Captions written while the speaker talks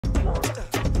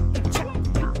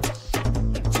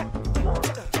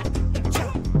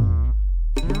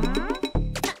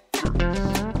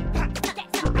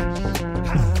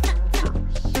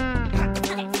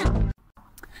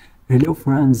Hello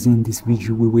friends, in this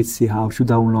video we will see how to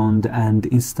download and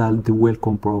install the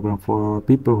WILCOM program for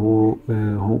people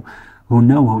who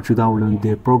know how to download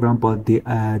the program, but they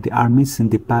are missing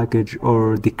the package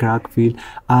or the crack file.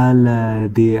 All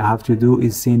they have to do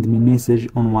is send me message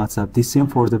on WhatsApp. The same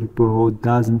for the people who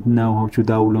doesn't know how to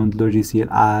download Logiciel.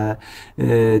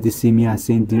 They see me,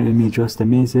 send me just a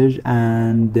message,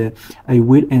 and I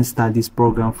will install this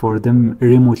program for them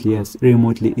remotely. Yes,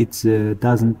 remotely. It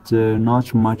doesn't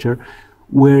not matter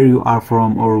where you are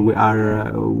from, or we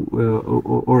are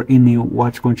or in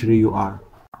what country you are.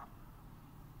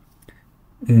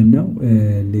 Now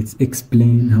let's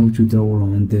explain how to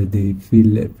download the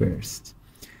file first.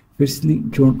 Firstly,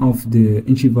 turn off the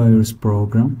antivirus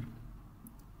program.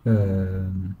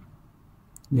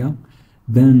 Yeah,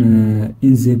 then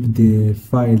unzip the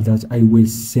file that I will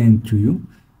send to you.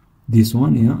 This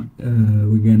one, yeah,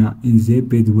 we're gonna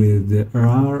unzip it with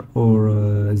RAR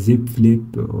or zip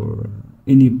flip or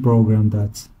any program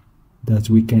that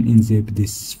we can unzip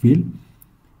this file.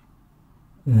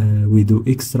 We do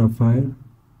extra file,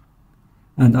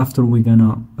 and after we're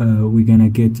gonna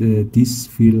get this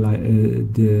file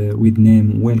with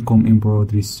name WILCOM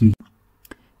Embroidery Studio.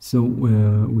 So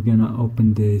we're gonna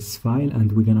open this file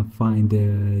and we're gonna find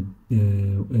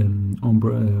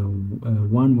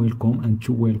one WILCOM and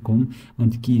two WILCOM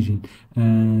and Kijin,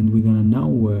 and we're gonna now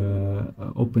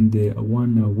open the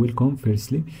one WILCOM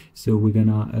firstly. So we're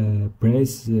gonna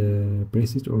press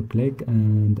it or click,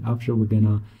 and after we're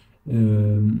gonna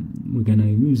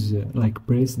use like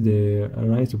press the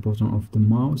right button of the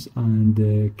mouse and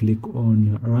click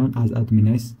on run as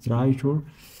administrator.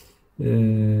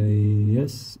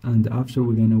 Yes, and after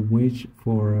we're gonna wait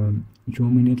for 2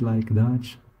 minutes like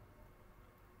that.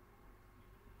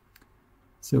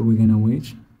 So we're gonna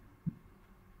wait,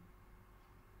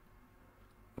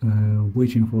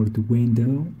 waiting for the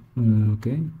window.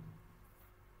 Okay,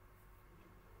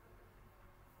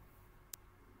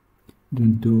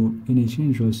 don't do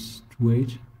anything, just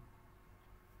wait.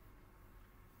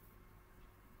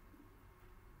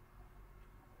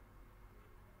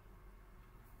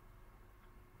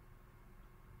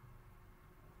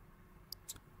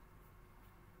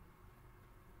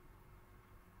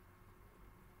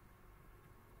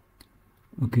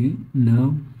 Okay,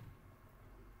 now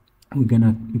we're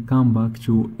gonna come back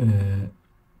to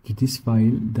this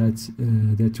file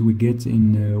that we get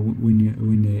in when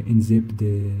unzip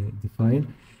the file,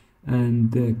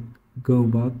 and go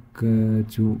back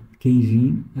to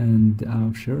Kijin, and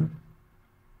after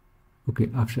okay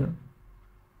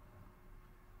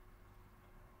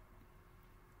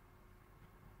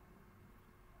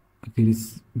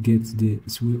let's get the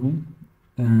swivel,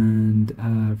 and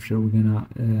after we're gonna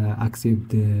accept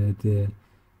the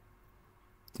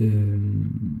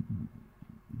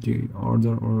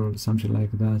order or something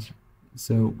like that.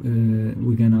 So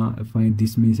we're gonna find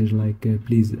this message like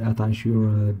please attach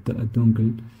your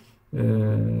dongle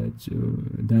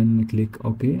then click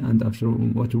OK, and after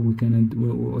what we're gonna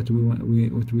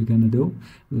do,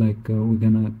 like we're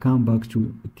gonna come back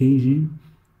to Kijin,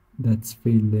 that's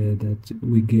file that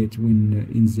we get when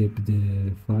unzip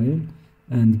the file,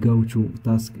 and go to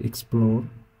Task Explorer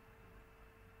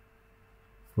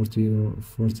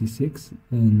 46,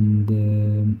 and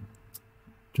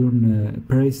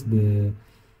press the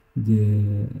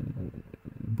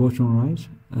button right,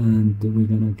 and we're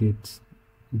gonna get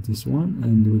this one,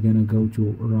 and we're gonna go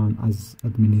to run as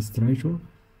administrator.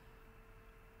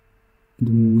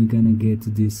 We're gonna get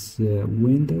this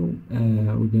window.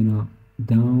 We're gonna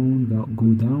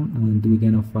go down, and we're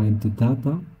gonna find the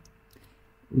data.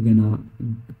 We're gonna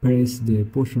press the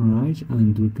button right,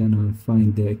 and we're gonna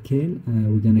find the kill.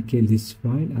 We're gonna kill this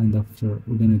file, and after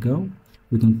we're gonna go.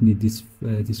 We don't need this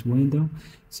window,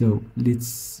 so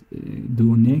let's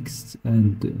do next.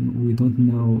 And we don't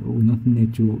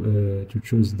need to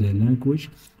choose the language.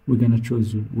 We're gonna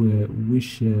choose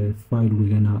which file we're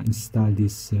gonna install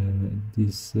this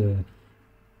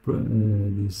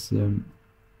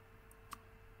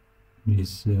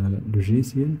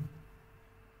logiciel.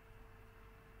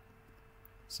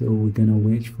 So we're gonna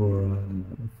wait for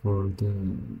the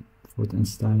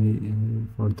install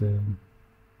for the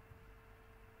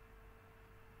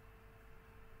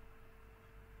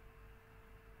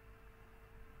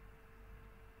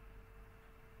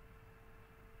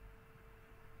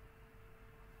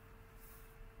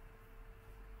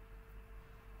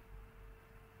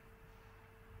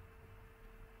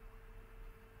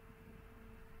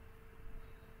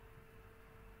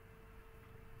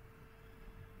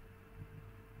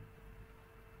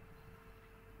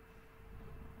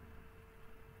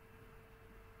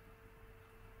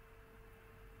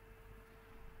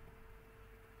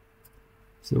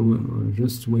So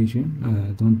just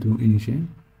waiting, don't do anything.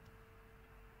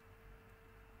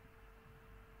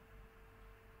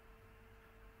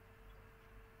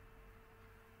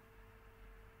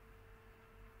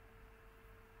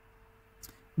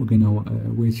 We're gonna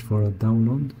wait for a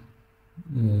download.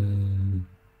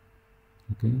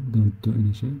 Okay, don't do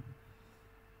anything.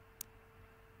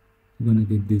 We're gonna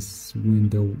get this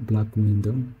window, black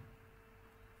window,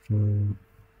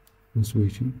 for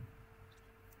switching.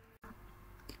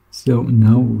 So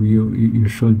now you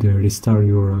should restart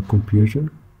your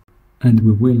computer, and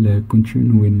we will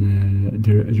continue when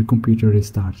the computer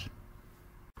restarts.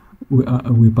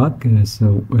 We're back,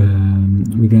 so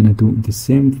we're gonna do the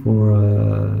same for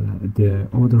the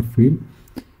other field.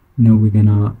 Now we're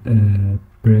gonna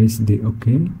press the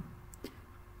OK,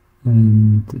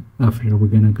 and after we're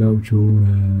gonna go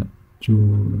to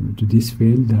this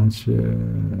field that's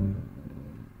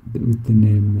with the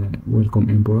name WILCOM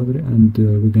embroidery, and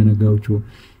we're gonna go to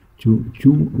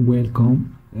WILCOM,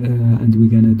 and we're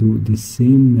gonna do the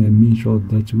same method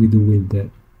that we do with the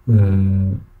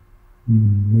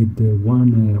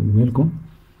one WILCOM,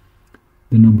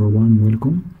 the number one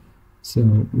WILCOM.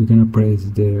 So we're gonna press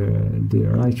the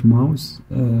right mouse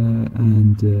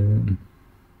and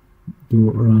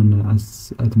do run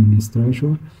as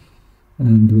administrator,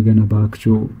 and we're gonna back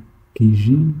to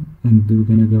KG, and we're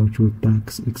gonna go to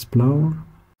Tax Explorer.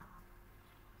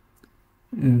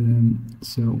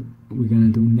 So we're gonna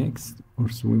do next or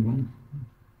swivel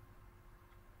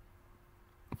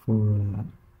for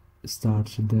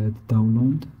start the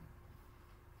download,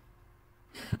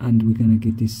 and we're gonna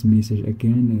get this message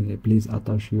again. Please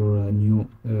attach your new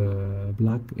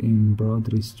black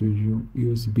embroidery studio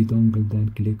USB dongle,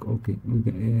 then click OK.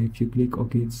 If you click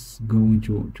OK, it's going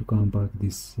to come back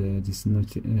this notifies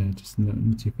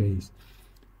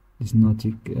this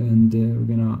notic, and we're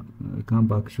gonna come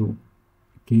back to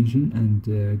Kitchen and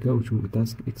go to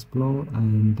Task Explorer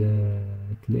and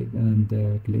click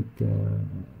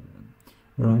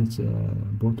right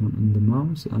button on the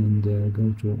mouse and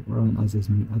go to run as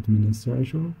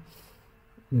administrator.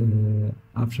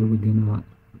 After we're gonna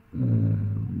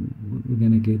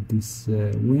get this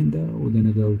window, we're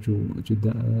gonna go to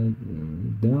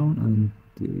down and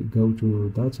go to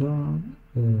data.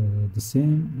 The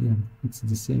same, yeah, it's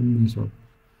the same method.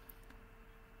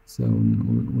 So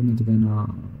we're not gonna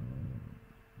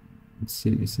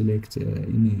select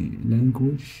any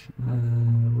language.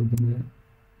 We're gonna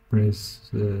press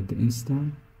the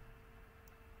install.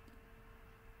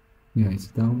 Yeah, it's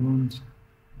download.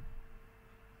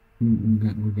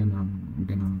 We're gonna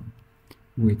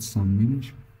wait some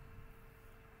minutes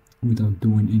without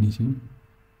doing anything.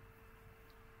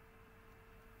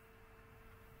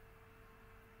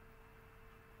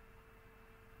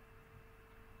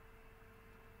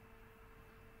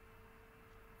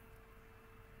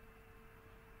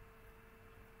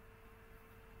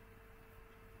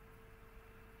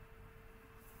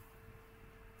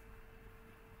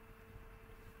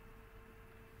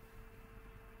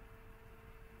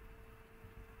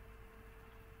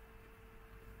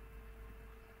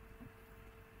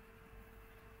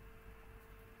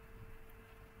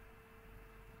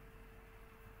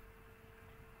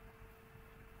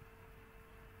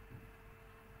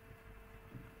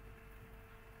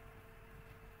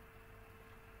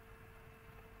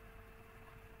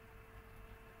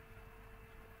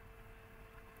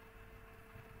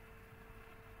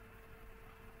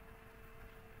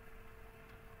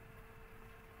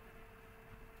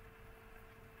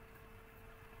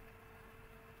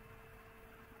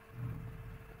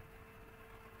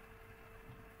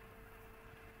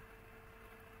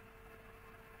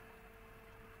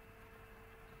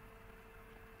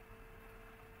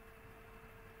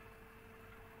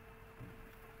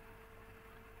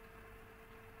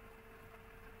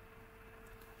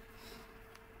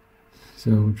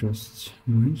 So just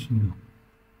wait,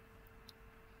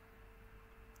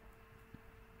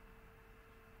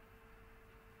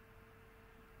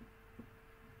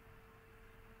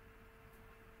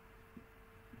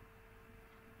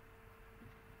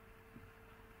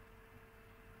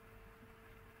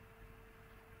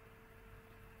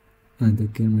 and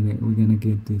again we're gonna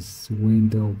get this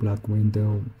window, black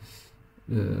window.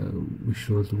 We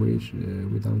should wait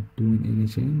without doing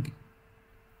anything.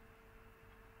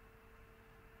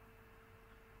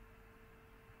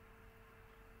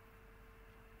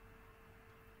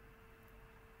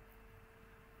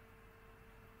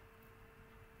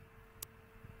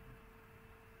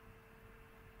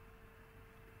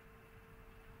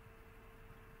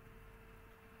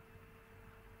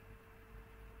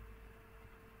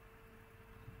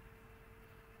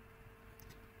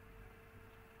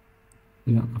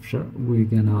 yeah, after we're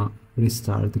gonna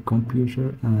restart the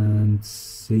computer and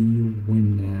see you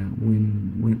when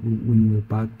we're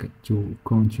back to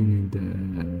continue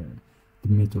the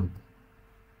method.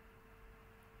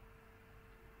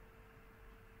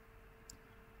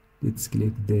 Let's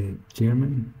click the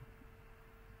German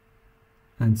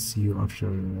and see you after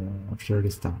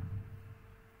restart.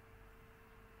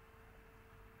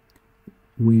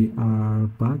 We are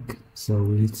back, so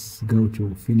let's go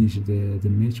to finish the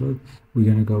method. We're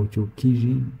gonna go to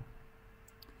key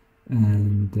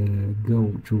and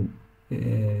go to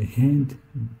hand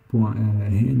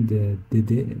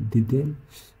detail,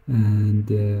 and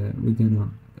we're gonna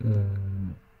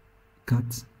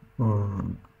cut or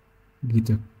get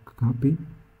a copy.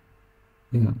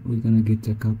 Yeah, we're gonna get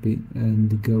a copy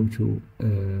and go to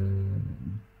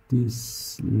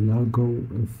this logo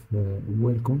of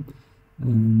WILCOM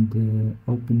and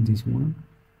open this one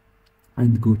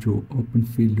and go to open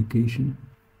field location.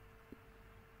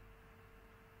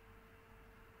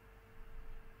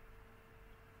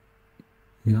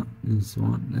 Yeah, this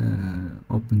one.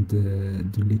 Open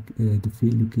the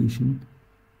field location,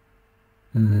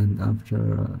 and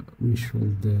after we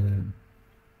should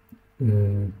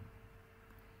we're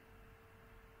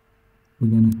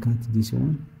gonna cut this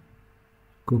one,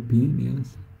 copy,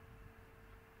 yes.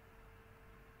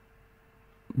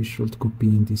 We should copy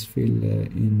in this field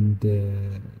in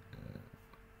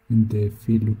the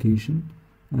field location,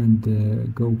 and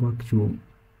go back to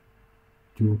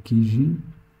key.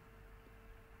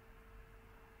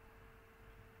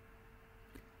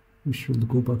 We should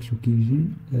go back to key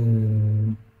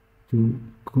to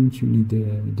continue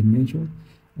the method,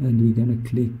 and we're gonna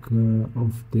click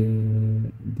of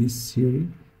this series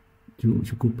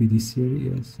to copy this series.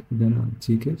 Yes, we're gonna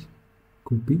check it,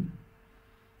 copy,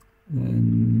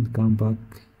 and come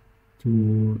back to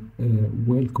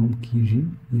WILCOM key.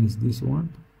 Yes, this one.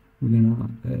 We're gonna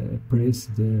press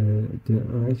the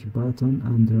right button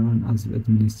and run as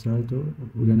administrator.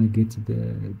 We're gonna get the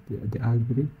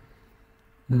library,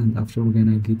 and after we're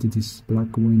gonna get this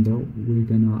black window, we're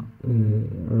gonna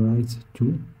write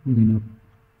 2. We're gonna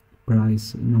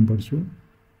price number 2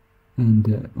 and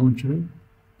entry,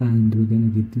 and we're gonna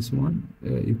get this one.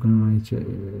 You can write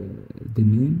the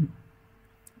name,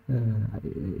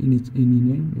 any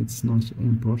name, it's not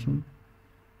important.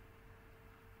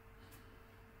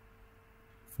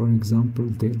 For example,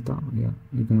 Delta. Yeah,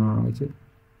 you're gonna write it,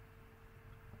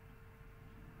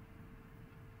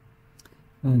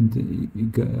 and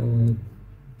you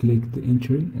click the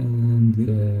entry, and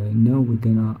now we're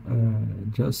gonna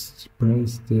just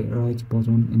press the right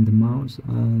button in the mouse,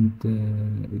 and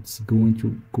it's going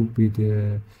to copy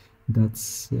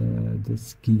that's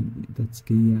key,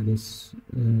 yeah,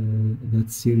 that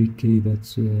series key that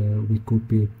we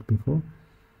copied before,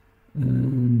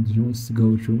 and just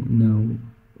go to now.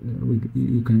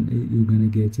 You're gonna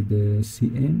get the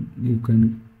CN. You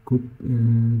can go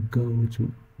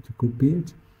to copy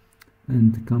it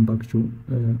and come back to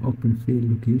open field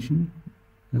location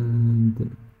and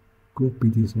copy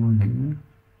this one here,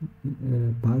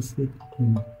 paste it.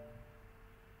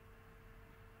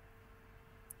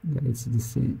 Yeah, it's the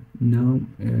same. Now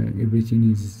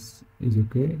everything is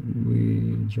okay.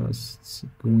 We just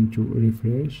going to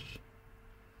refresh,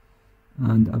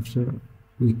 and after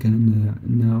we can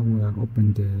now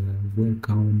open the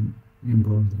WILCOM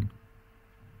embroidery.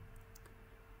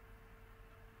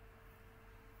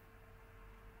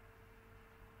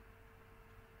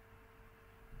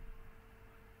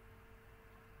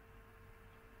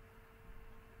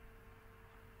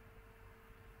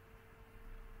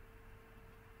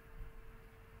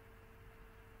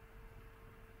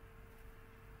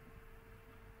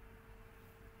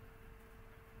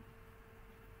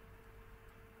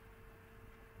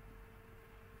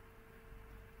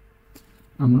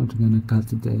 I'm not gonna cut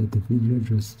the video,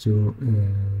 just to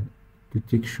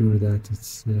take sure that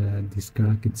it's this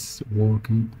crack it's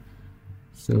working.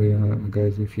 So yeah,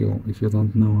 guys, if you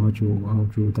don't know how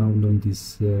to download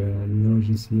this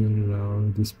Logis here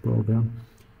or this program,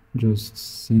 just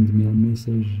send me a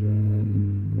message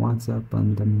in WhatsApp,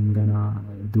 and I'm gonna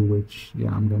do it.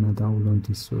 Yeah, I'm gonna download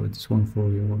this one for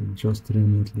you just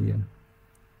remotely. Yeah.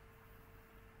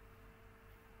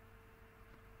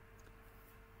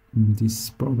 This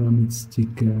program it's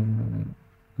take a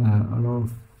lot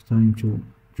of time to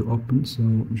open,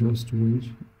 so just wait,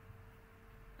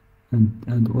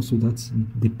 and also that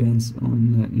depends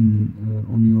on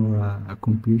your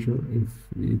computer, if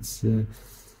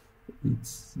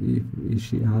if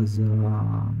she has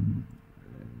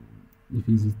if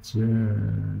it's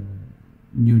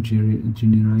new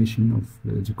generation of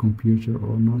the computer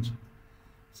or not.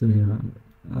 So yeah,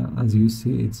 as you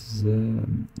see, it's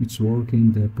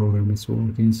working, the program is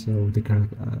working, so the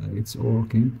it's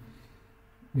working.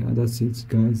 Yeah, that's it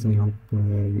guys. I hope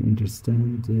you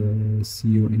understand. See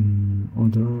you in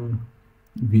other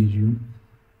video.